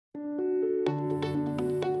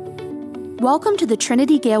Welcome to the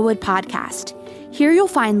Trinity Galewood podcast. Here you'll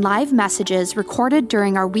find live messages recorded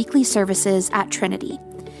during our weekly services at Trinity.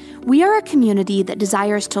 We are a community that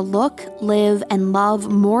desires to look, live, and love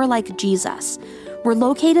more like Jesus. We're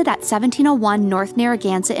located at 1701 North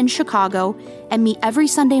Narragansett in Chicago and meet every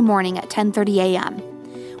Sunday morning at 10:30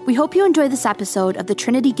 a.m. We hope you enjoy this episode of the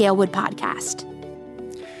Trinity Galewood podcast.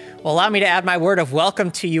 Well, allow me to add my word of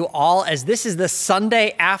welcome to you all, as this is the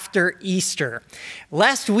Sunday after Easter.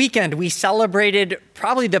 Last weekend, we celebrated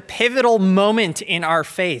probably the pivotal moment in our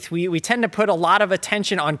faith. We tend to put a lot of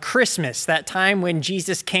attention on Christmas, that time when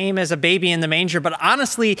Jesus came as a baby in the manger. But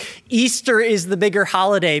honestly, Easter is the bigger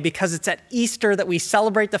holiday, because it's at Easter that we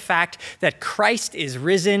celebrate the fact that Christ is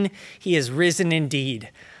risen. He is risen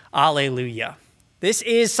indeed. Alleluia. This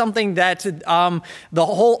is something that the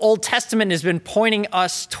whole Old Testament has been pointing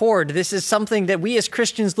us toward. This is something that we as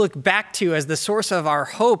Christians look back to as the source of our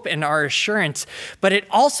hope and our assurance. But it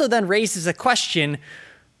also then raises a question: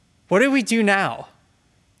 what do we do now?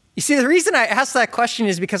 You see, the reason I ask that question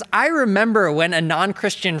is because I remember when a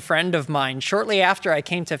non-Christian friend of mine, shortly after I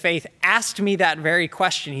came to faith, asked me that very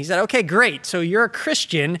question. He said, "Okay, great. So you're a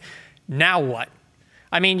Christian. Now what?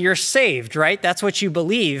 I mean, you're saved, right? That's what you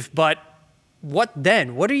believe, but what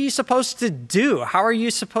then? What are you supposed to do? How are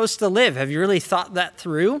you supposed to live? Have you really thought that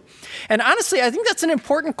through?" And honestly, I think that's an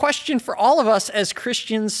important question for all of us as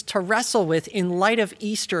Christians to wrestle with in light of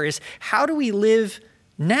Easter: is how do we live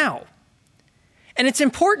now? And it's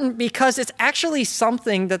important because it's actually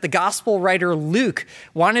something that the gospel writer Luke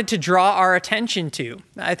wanted to draw our attention to.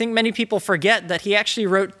 I think many people forget that he actually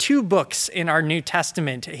wrote 2 books in our New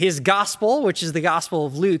Testament: his gospel, which is the Gospel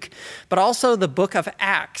of Luke, but also the book of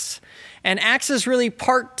Acts. And Acts is really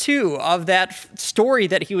part 2 of that story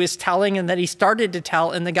that he was telling and that he started to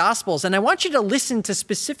tell in the Gospels. And I want you to listen to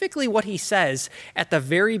specifically what he says at the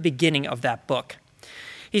very beginning of that book.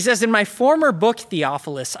 He says, "In my former book,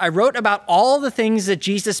 Theophilus, I wrote about all the things that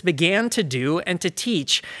Jesus began to do and to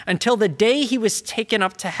teach until the day he was taken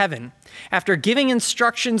up to heaven, after giving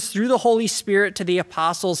instructions through the Holy Spirit to the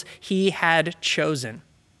apostles he had chosen."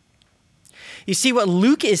 You see, what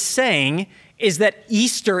Luke is saying is that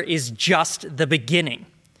Easter is just the beginning.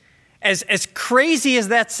 As crazy as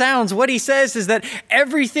that sounds, what he says is that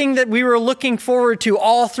everything that we were looking forward to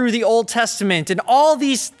all through the Old Testament and all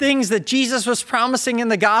these things that Jesus was promising in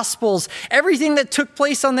the Gospels, everything that took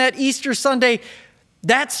place on that Easter Sunday,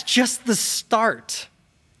 that's just the start.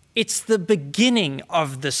 It's the beginning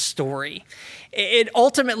of the story. It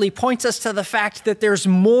ultimately points us to the fact that there's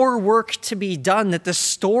more work to be done, that the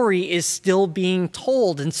story is still being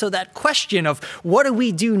told. And so that question of what do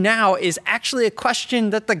we do now is actually a question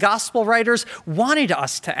that the gospel writers wanted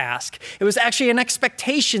us to ask. It was actually an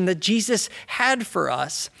expectation that Jesus had for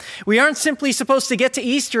us. We aren't simply supposed to get to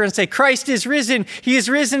Easter and say, "Christ is risen. He is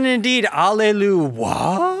risen indeed.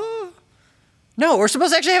 Alleluia." No, we're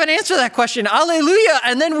supposed to actually have an answer to that question. Alleluia.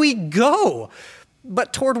 And then we go.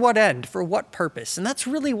 But toward what end? For what purpose? And that's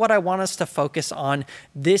really what I want us to focus on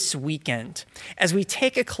this weekend as we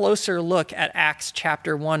take a closer look at Acts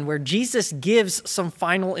chapter 1, where Jesus gives some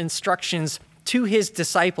final instructions to his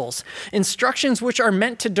disciples, instructions which are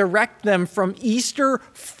meant to direct them from Easter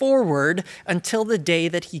forward until the day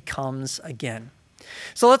that he comes again.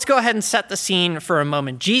 So let's go ahead and set the scene for a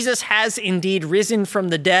moment. Jesus has indeed risen from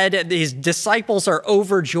the dead. His disciples are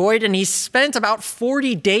overjoyed, and he's spent about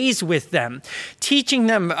 40 days with them, teaching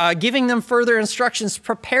them, giving them further instructions,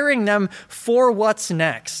 preparing them for what's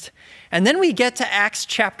next. And then we get to Acts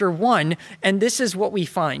chapter 1, and this is what we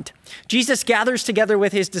find. Jesus gathers together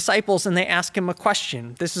with his disciples, and they ask him a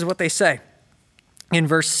question. This is what they say in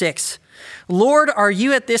verse 6. "Lord, are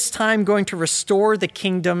you at this time going to restore the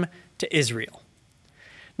kingdom to Israel?"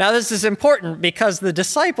 Now, this is important because the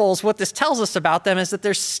disciples, what this tells us about them is that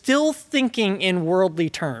they're still thinking in worldly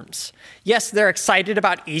terms. Yes, they're excited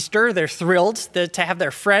about Easter. They're thrilled to have their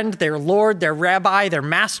friend, their Lord, their rabbi, their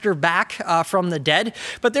master back from the dead.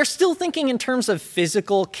 But they're still thinking in terms of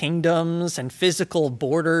physical kingdoms and physical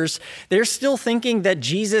borders. They're still thinking that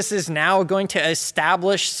Jesus is now going to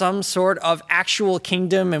establish some sort of actual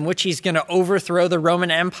kingdom in which he's going to overthrow the Roman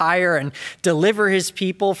Empire and deliver his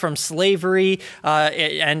people from slavery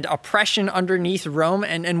and oppression underneath Rome.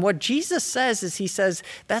 And what Jesus says is, he says,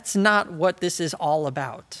 that's not what this is all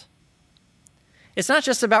about. It's not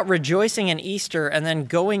just about rejoicing in Easter and then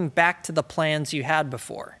going back to the plans you had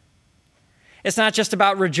before. It's not just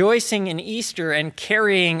about rejoicing in Easter and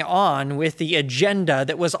carrying on with the agenda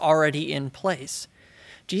that was already in place.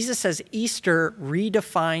 Jesus says Easter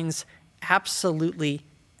redefines absolutely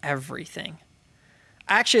everything.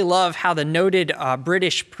 I actually love how the noted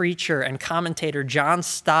British preacher and commentator John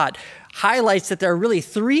Stott highlights that there are really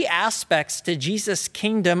three aspects to Jesus'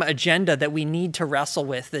 kingdom agenda that we need to wrestle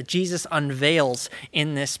with, that Jesus unveils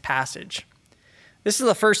in this passage. This is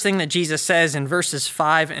the first thing that Jesus says in verses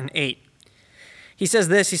 5 and 8. He says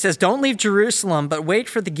this, he says, "Don't leave Jerusalem, but wait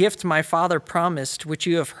for the gift my Father promised, which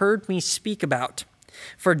you have heard me speak about.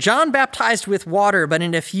 For John baptized with water, but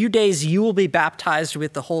in a few days you will be baptized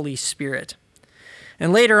with the Holy Spirit."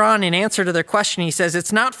 And later on, in answer to their question, he says,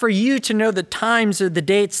 "It's not for you to know the times or the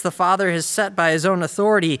dates the Father has set by his own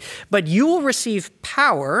authority, but you will receive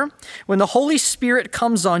power when the Holy Spirit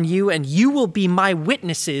comes on you, and you will be my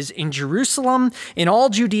witnesses in Jerusalem, in all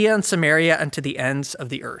Judea and Samaria, and to the ends of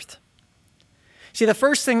the earth." See, the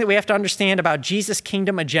first thing that we have to understand about Jesus'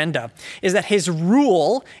 kingdom agenda is that his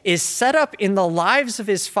rule is set up in the lives of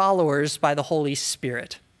his followers by the Holy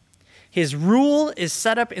Spirit. His rule is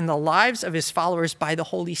set up in the lives of his followers by the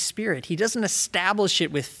Holy Spirit. He doesn't establish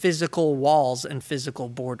it with physical walls and physical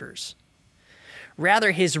borders.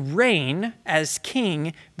 Rather, his reign as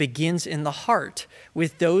king begins in the heart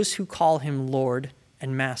with those who call him Lord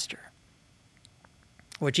and Master.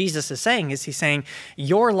 What Jesus is saying is he's saying,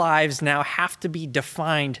 your lives now have to be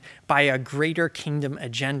defined by a greater kingdom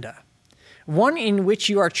agenda, one in which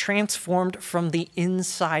you are transformed from the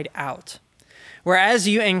inside out. Whereas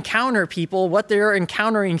you encounter people, what they're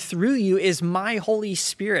encountering through you is my Holy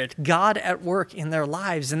Spirit, God at work in their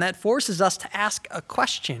lives. And that forces us to ask a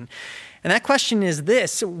question. And that question is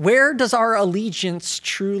this: where does our allegiance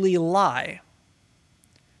truly lie?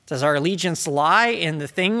 Does our allegiance lie in the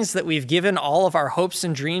things that we've given all of our hopes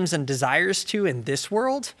and dreams and desires to in this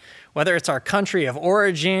world? Whether it's our country of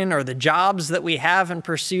origin or the jobs that we have and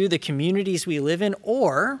pursue, the communities we live in,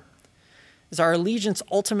 or is our allegiance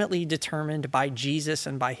ultimately determined by Jesus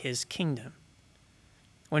and by his kingdom?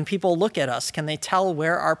 When people look at us, can they tell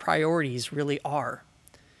where our priorities really are?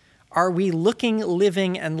 Are we looking,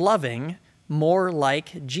 living, and loving more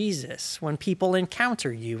like Jesus? When people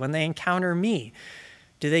encounter you, when they encounter me,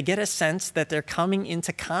 do they get a sense that they're coming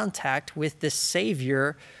into contact with the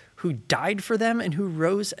Savior who died for them and who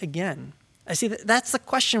rose again? I see that's the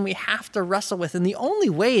question we have to wrestle with. And the only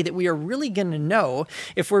way that we are really going to know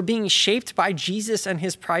if we're being shaped by Jesus and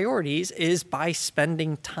his priorities is by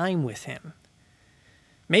spending time with him.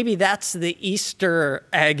 Maybe that's the Easter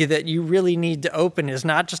egg that you really need to open, is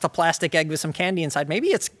not just a plastic egg with some candy inside. Maybe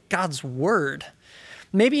it's God's word.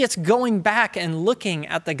 Maybe it's going back and looking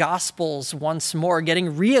at the Gospels once more,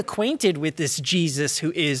 getting reacquainted with this Jesus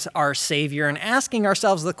who is our Savior, and asking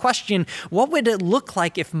ourselves the question, what would it look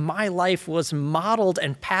like if my life was modeled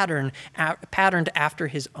and patterned after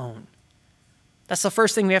his own? That's the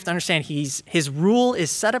first thing we have to understand. His rule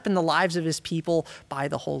is set up in the lives of his people by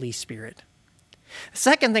the Holy Spirit. The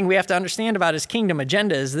second thing we have to understand about his kingdom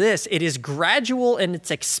agenda is this: it is gradual in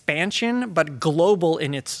its expansion, but global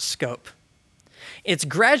in its scope. It's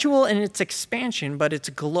gradual in its expansion, but it's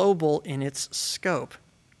global in its scope.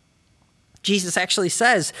 Jesus actually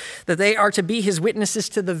says that they are to be his witnesses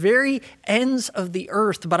to the very ends of the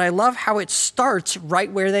earth, but I love how it starts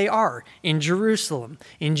right where they are, in Jerusalem,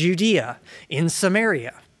 in Judea, in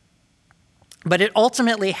Samaria. But it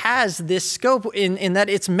ultimately has this scope in that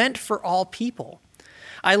it's meant for all people.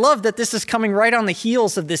 I love that this is coming right on the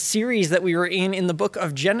heels of this series that we were in the book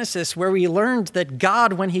of Genesis, where we learned that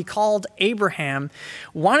God, when he called Abraham,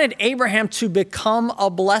 wanted Abraham to become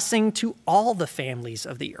a blessing to all the families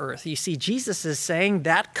of the earth. You see, Jesus is saying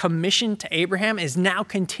that commission to Abraham is now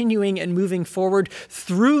continuing and moving forward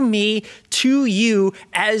through me to you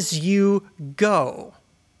as you go.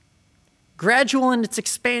 Gradual in its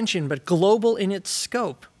expansion, but global in its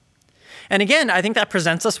scope. And again, I think that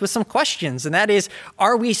presents us with some questions, and that is,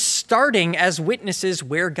 are we starting as witnesses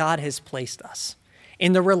where God has placed us?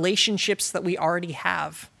 In the relationships that we already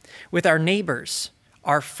have with our neighbors,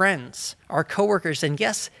 our friends, our coworkers, and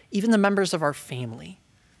yes, even the members of our family,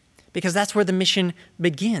 because that's where the mission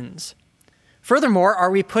begins. Furthermore,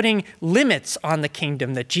 are we putting limits on the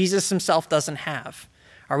kingdom that Jesus himself doesn't have?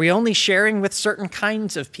 Are we only sharing with certain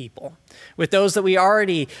kinds of people, with those that we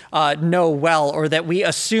already know well or that we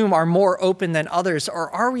assume are more open than others? Or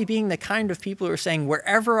are we being the kind of people who are saying,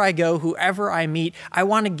 wherever I go, whoever I meet, I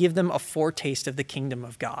want to give them a foretaste of the kingdom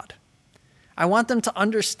of God? I want them to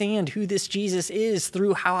understand who this Jesus is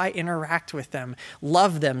through how I interact with them,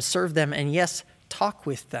 love them, serve them, and yes, talk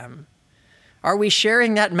with them. Are we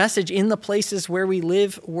sharing that message in the places where we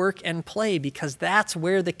live, work, and play? Because that's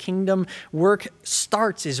where the kingdom work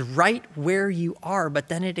starts, is right where you are, but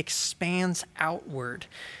then it expands outward.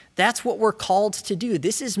 That's what we're called to do.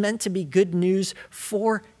 This is meant to be good news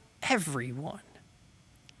for everyone.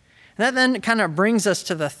 And that then kind of brings us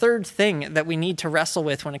to the third thing that we need to wrestle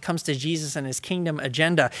with when it comes to Jesus and his kingdom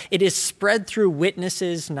agenda. It is spread through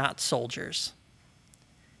witnesses, not soldiers.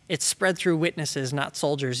 It's spread through witnesses, not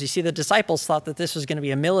soldiers. You see, the disciples thought that this was going to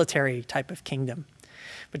be a military type of kingdom.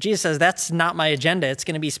 But Jesus says, that's not my agenda. It's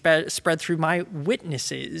going to be spread through my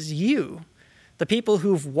witnesses, you, the people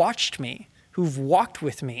who've watched me, who've walked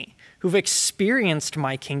with me, who've experienced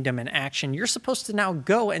my kingdom in action. You're supposed to now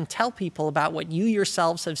go and tell people about what you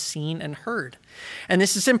yourselves have seen and heard. And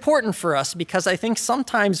this is important for us because I think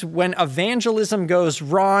sometimes when evangelism goes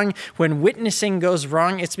wrong, when witnessing goes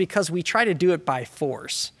wrong, it's because we try to do it by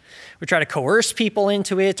force. We try to coerce people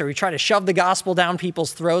into it, or we try to shove the gospel down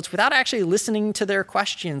people's throats without actually listening to their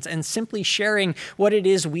questions and simply sharing what it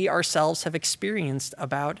is we ourselves have experienced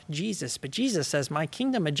about Jesus. But Jesus says, my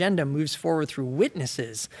kingdom agenda moves forward through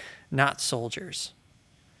witnesses, not soldiers.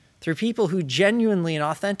 Through people who genuinely and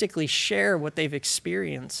authentically share what they've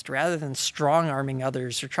experienced rather than strong-arming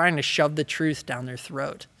others or trying to shove the truth down their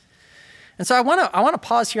throat. And so I want to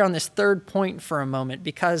pause here on this third point for a moment,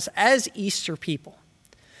 because as Easter people,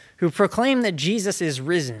 who proclaim that Jesus is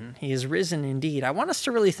risen, he is risen indeed, I want us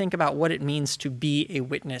to really think about what it means to be a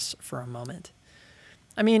witness for a moment.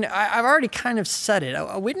 I mean, I've already kind of said it.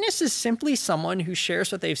 A witness is simply someone who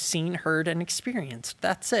shares what they've seen, heard, and experienced.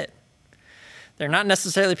 That's it. They're not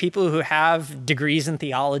necessarily people who have degrees in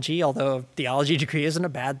theology, although a theology degree isn't a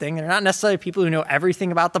bad thing. They're not necessarily people who know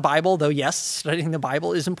everything about the Bible, though yes, studying the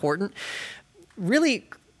Bible is important. Really,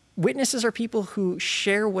 witnesses are people who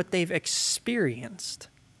share what they've experienced,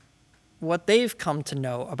 what they've come to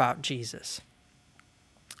know about Jesus.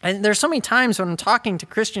 And there's so many times when I'm talking to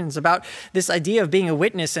Christians about this idea of being a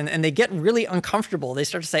witness and they get really uncomfortable. They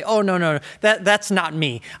start to say, oh, no, that's not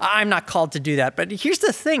me. I'm not called to do that. But here's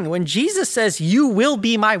the thing. When Jesus says, you will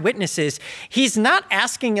be my witnesses, he's not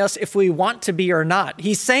asking us if we want to be or not.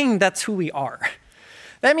 He's saying that's who we are.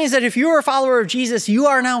 That means that if you are a follower of Jesus, you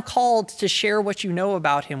are now called to share what you know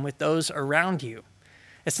about him with those around you.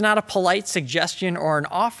 It's not a polite suggestion or an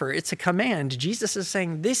offer. It's a command. Jesus is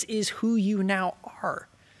saying, this is who you now are.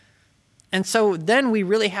 And so then we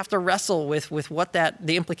really have to wrestle with what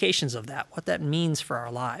the implications of that, what that means for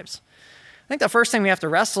our lives. I think the first thing we have to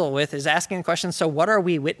wrestle with is asking the question, so what are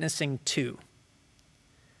we witnessing to?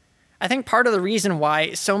 I think part of the reason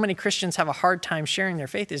why so many Christians have a hard time sharing their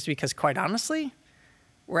faith is because, quite honestly,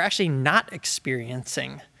 we're actually not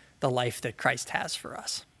experiencing the life that Christ has for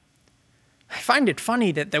us. I find it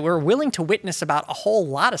funny that we're willing to witness about a whole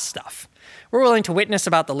lot of stuff. We're willing to witness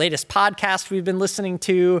about the latest podcast we've been listening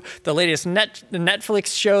to, the latest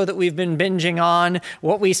Netflix show that we've been binging on,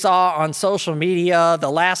 what we saw on social media,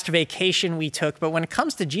 the last vacation we took. But when it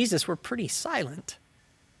comes to Jesus, we're pretty silent.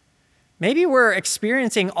 Maybe we're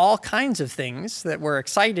experiencing all kinds of things that we're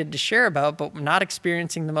excited to share about, but not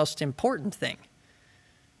experiencing the most important thing,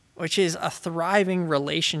 which is a thriving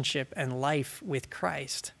relationship and life with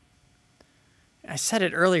Christ. I said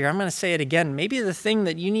it earlier, I'm going to say it again. Maybe the thing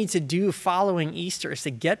that you need to do following Easter is to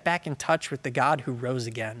get back in touch with the God who rose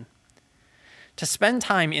again. To spend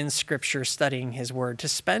time in Scripture studying his word, to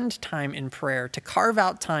spend time in prayer, to carve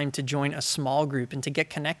out time to join a small group and to get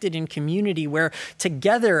connected in community where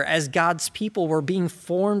together as God's people we're being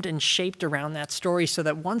formed and shaped around that story so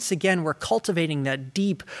that once again we're cultivating that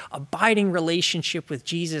deep, abiding relationship with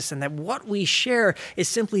Jesus and that what we share is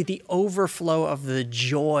simply the overflow of the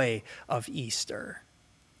joy of Easter.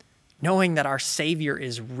 Knowing that our Savior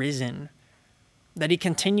is risen, that he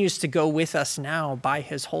continues to go with us now by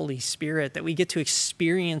his Holy Spirit, that we get to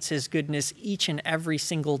experience his goodness each and every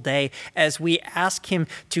single day as we ask him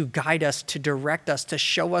to guide us, to direct us, to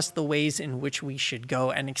show us the ways in which we should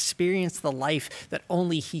go and experience the life that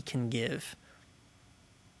only he can give.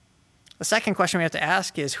 The second question we have to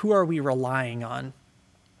ask is, who are we relying on?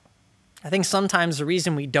 I think sometimes the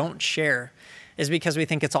reason we don't share is because we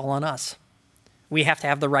think it's all on us. We have to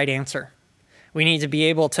have the right answer. We need to be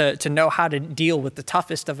able to know how to deal with the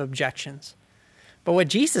toughest of objections. But what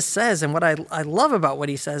Jesus says, and what I love about what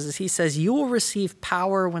he says, is he says, you will receive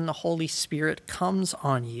power when the Holy Spirit comes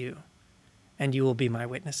on you, and you will be my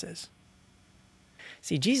witnesses.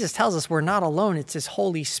 See, Jesus tells us we're not alone. It's his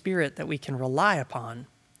Holy Spirit that we can rely upon.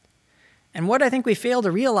 And what I think we fail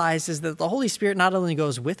to realize is that the Holy Spirit not only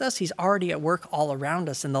goes with us, he's already at work all around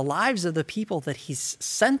us in the lives of the people that he's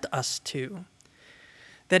sent us to.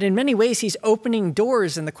 That in many ways he's opening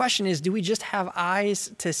doors, and the question is, do we just have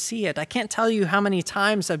eyes to see it? I can't tell you how many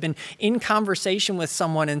times I've been in conversation with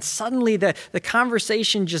someone and suddenly the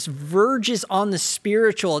conversation just verges on the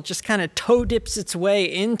spiritual. It just kind of toe dips its way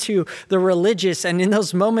into the religious, and in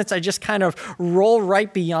those moments I just kind of roll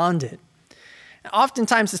right beyond it.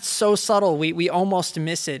 Oftentimes it's so subtle, we almost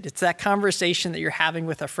miss it. It's that conversation that you're having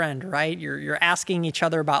with a friend, right? You're asking each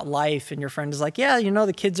other about life, and your friend is like, yeah,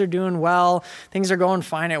 the kids are doing well, things are going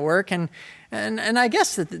fine at work, and I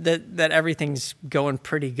guess that everything's going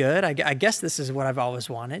pretty good. I guess this is what I've always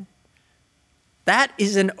wanted. That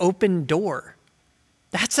is an open door.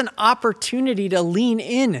 That's an opportunity to lean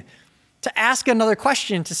in, to ask another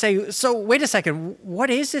question, to say, so wait a second, what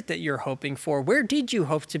is it that you're hoping for? Where did you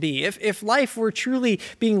hope to be? If life were truly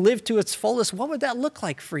being lived to its fullest, what would that look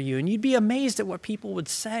like for you? And you'd be amazed at what people would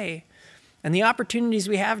say. And the opportunities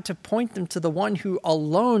we have to point them to the one who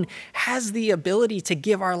alone has the ability to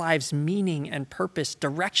give our lives meaning and purpose,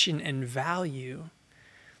 direction and value.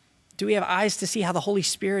 Do we have eyes to see how the Holy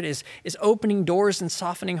Spirit is opening doors and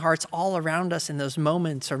softening hearts all around us in those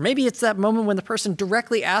moments? Or maybe it's that moment when the person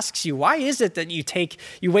directly asks you, why is it that you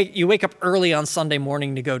wake up early on Sunday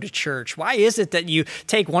morning to go to church? Why is it that you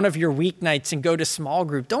take one of your weeknights and go to small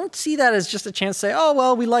group? Don't see that as just a chance to say, oh,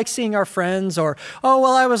 well, we like seeing our friends, or, oh,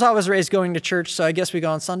 well, I was always raised going to church, so I guess we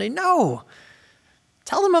go on Sunday. No.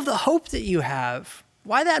 Tell them of the hope that you have.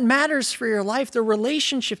 Why that matters for your life, the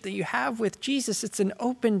relationship that you have with Jesus. It's an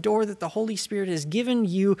open door that the Holy Spirit has given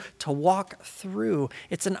you to walk through.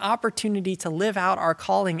 It's an opportunity to live out our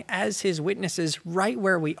calling as his witnesses right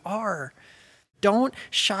where we are. Don't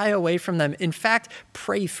shy away from them. In fact,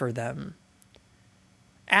 pray for them.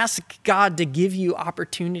 Ask God to give you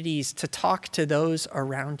opportunities to talk to those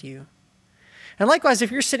around you. And likewise, if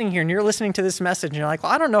you're sitting here and you're listening to this message and you're like,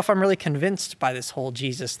 well, I don't know if I'm really convinced by this whole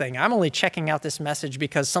Jesus thing. I'm only checking out this message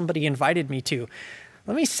because somebody invited me to.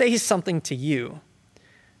 Let me say something to you.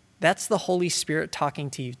 That's the Holy Spirit talking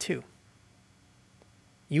to you too.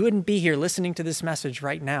 You wouldn't be here listening to this message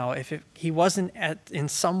right now if he wasn't in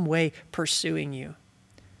some way pursuing you,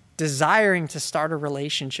 desiring to start a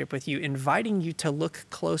relationship with you, inviting you to look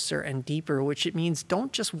closer and deeper, which it means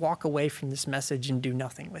don't just walk away from this message and do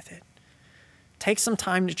nothing with it. Take some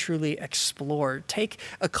time to truly explore. Take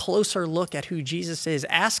a closer look at who Jesus is.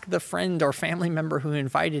 Ask the friend or family member who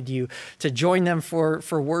invited you to join them for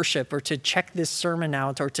worship, or to check this sermon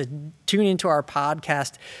out, or to tune into our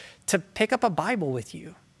podcast, to pick up a Bible with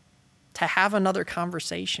you, to have another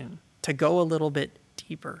conversation, to go a little bit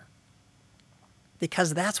deeper.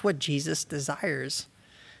 Because that's what Jesus desires.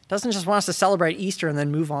 He doesn't just want us to celebrate Easter and then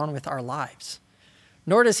move on with our lives.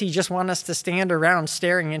 Nor does he just want us to stand around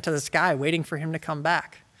staring into the sky, waiting for him to come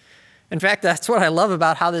back. In fact, that's what I love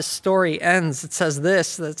about how this story ends. It says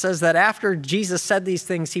that after Jesus said these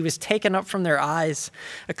things, he was taken up from their eyes.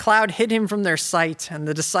 A cloud hid him from their sight, and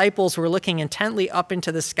the disciples were looking intently up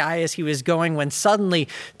into the sky as he was going, when suddenly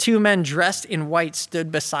 2 men dressed in white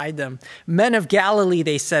stood beside them. Men of Galilee,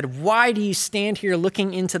 they said, why do you stand here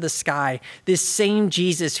looking into the sky? This same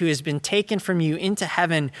Jesus who has been taken from you into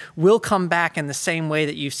heaven will come back in the same way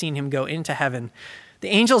that you've seen him go into heaven. The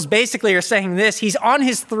angels basically are saying this: he's on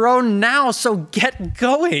his throne now, so get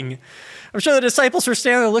going. I'm sure the disciples were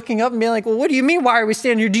standing there looking up and being like, well, what do you mean? Why are we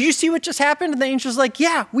standing here? Did you see what just happened? And the angel's like,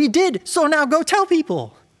 yeah, we did. So now go tell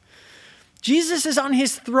people. Jesus is on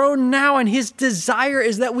his throne now, and his desire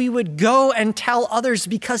is that we would go and tell others,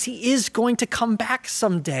 because he is going to come back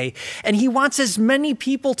someday. And he wants as many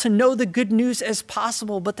people to know the good news as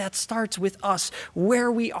possible, but that starts with us,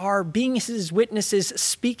 where we are, being his witnesses,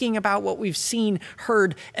 speaking about what we've seen,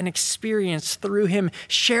 heard, and experienced through him,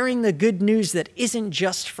 sharing the good news that isn't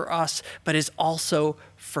just for us, but is also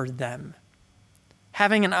for them.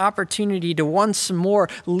 Having an opportunity to once more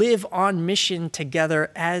live on mission together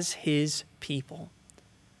as his people.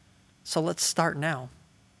 So let's start now.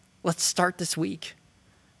 Let's start this week.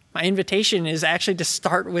 My invitation is actually to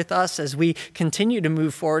start with us as we continue to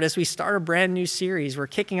move forward, as we start a brand new series. We're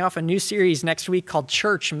kicking off a new series next week called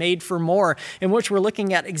Church Made for More, in which we're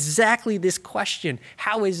looking at exactly this question: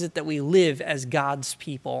 how is it that we live as God's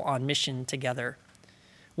people on mission together?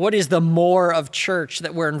 What is the more of church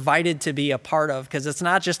that we're invited to be a part of? Because it's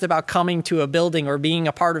not just about coming to a building or being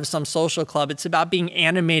a part of some social club. It's about being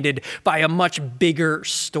animated by a much bigger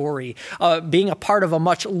story, being a part of a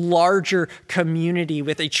much larger community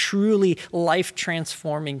with a truly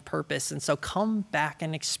life-transforming purpose. And so come back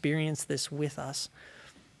and experience this with us.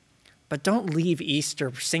 But don't leave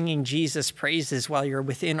Easter singing Jesus praises while you're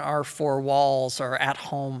within our 4 walls or at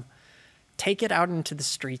home. Take it out into the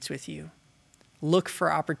streets with you. Look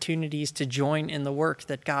for opportunities to join in the work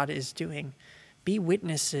that God is doing. Be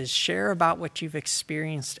witnesses, share about what you've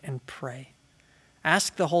experienced, and pray.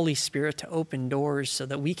 Ask the Holy Spirit to open doors so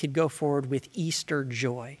that we could go forward with Easter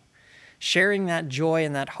joy, sharing that joy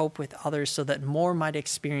and that hope with others so that more might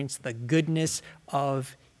experience the goodness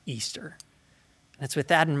of Easter. And it's with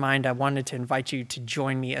that in mind, I wanted to invite you to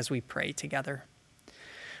join me as we pray together.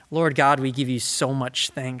 Lord God, we give you so much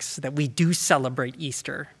thanks that we do celebrate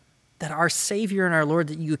Easter, that our Savior and our Lord,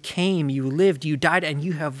 that you came, you lived, you died, and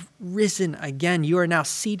you have risen again. You are now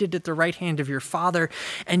seated at the right hand of your Father,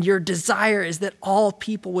 and your desire is that all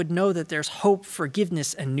people would know that there's hope,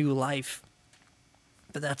 forgiveness, and new life.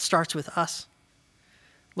 But that starts with us.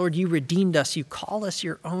 Lord, you redeemed us, you call us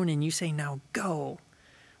your own, and you say, now go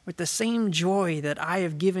with the same joy that I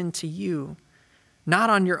have given to you, not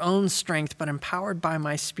on your own strength, but empowered by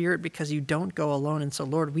my Spirit, because you don't go alone. And so,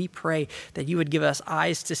 Lord, we pray that you would give us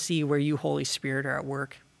eyes to see where you, Holy Spirit, are at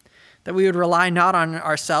work, that we would rely not on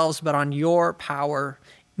ourselves, but on your power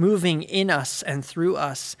moving in us and through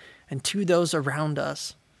us and to those around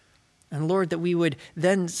us. And Lord, that we would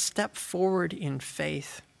then step forward in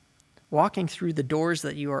faith, walking through the doors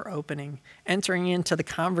that you are opening, entering into the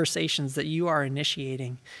conversations that you are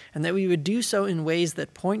initiating, and that we would do so in ways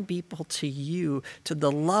that point people to you, to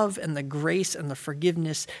the love and the grace and the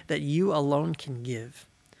forgiveness that you alone can give.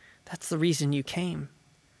 That's the reason you came.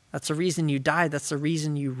 That's the reason you died. That's the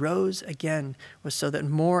reason you rose again, was so that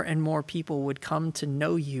more and more people would come to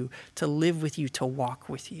know you, to live with you, to walk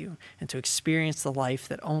with you, and to experience the life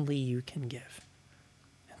that only you can give.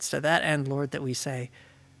 And to that end, Lord, that we say,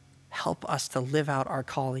 help us to live out our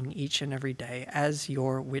calling each and every day as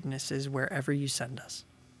your witnesses wherever you send us.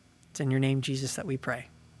 It's in your name, Jesus, that we pray.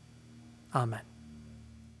 Amen.